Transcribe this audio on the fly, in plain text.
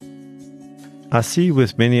I see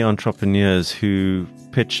with many entrepreneurs who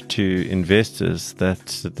pitch to investors that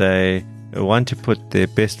they want to put their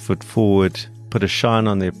best foot forward, put a shine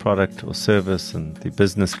on their product or service and the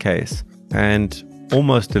business case, and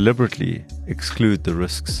almost deliberately exclude the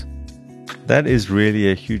risks. That is really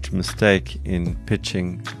a huge mistake in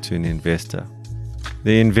pitching to an investor.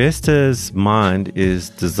 The investor's mind is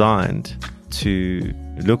designed to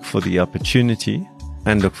look for the opportunity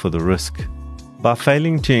and look for the risk. By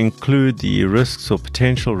failing to include the risks or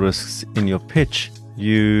potential risks in your pitch,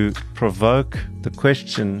 you provoke the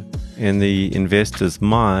question in the investor's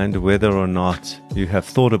mind whether or not you have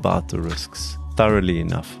thought about the risks thoroughly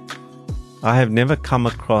enough. I have never come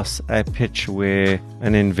across a pitch where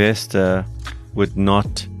an investor would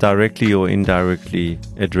not directly or indirectly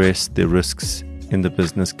address the risks in the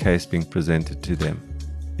business case being presented to them.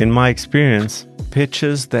 In my experience,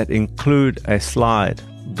 pitches that include a slide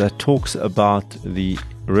that talks about the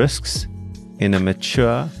risks in a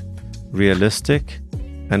mature, realistic,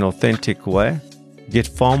 and authentic way get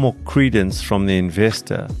far more credence from the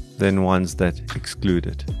investor than ones that exclude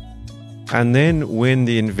it. And then when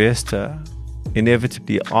the investor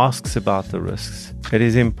inevitably asks about the risks, it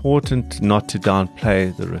is important not to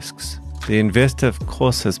downplay the risks. The investor, of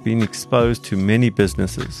course, has been exposed to many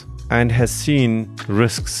businesses and has seen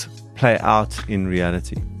risks play out in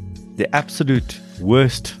reality. The absolute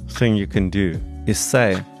worst thing you can do is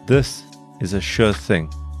say, this is a sure thing.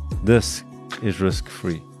 This is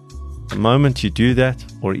risk-free. The moment you do that,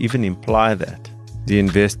 or even imply that, the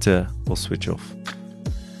investor will switch off.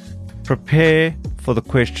 Prepare for the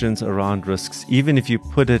questions around risks. Even if you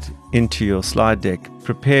put it into your slide deck,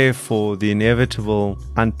 prepare for the inevitable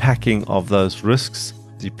unpacking of those risks,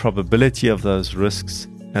 the probability of those risks,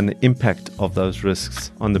 and the impact of those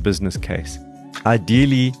risks on the business case.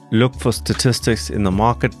 Ideally, look for statistics in the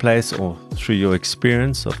marketplace or through your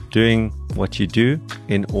experience of doing what you do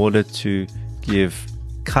in order to give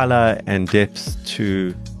color and depth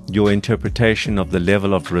to your interpretation of the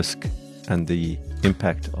level of risk and the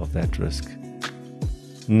impact of that risk.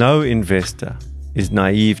 No investor is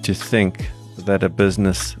naive to think that a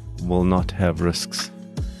business will not have risks.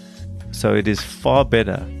 So it is far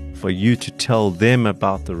better for you to tell them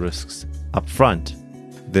about the risks up front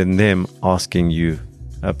than them asking you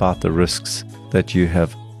about the risks that you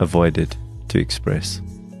have avoided to express.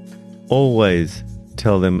 Always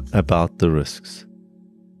tell them about the risks.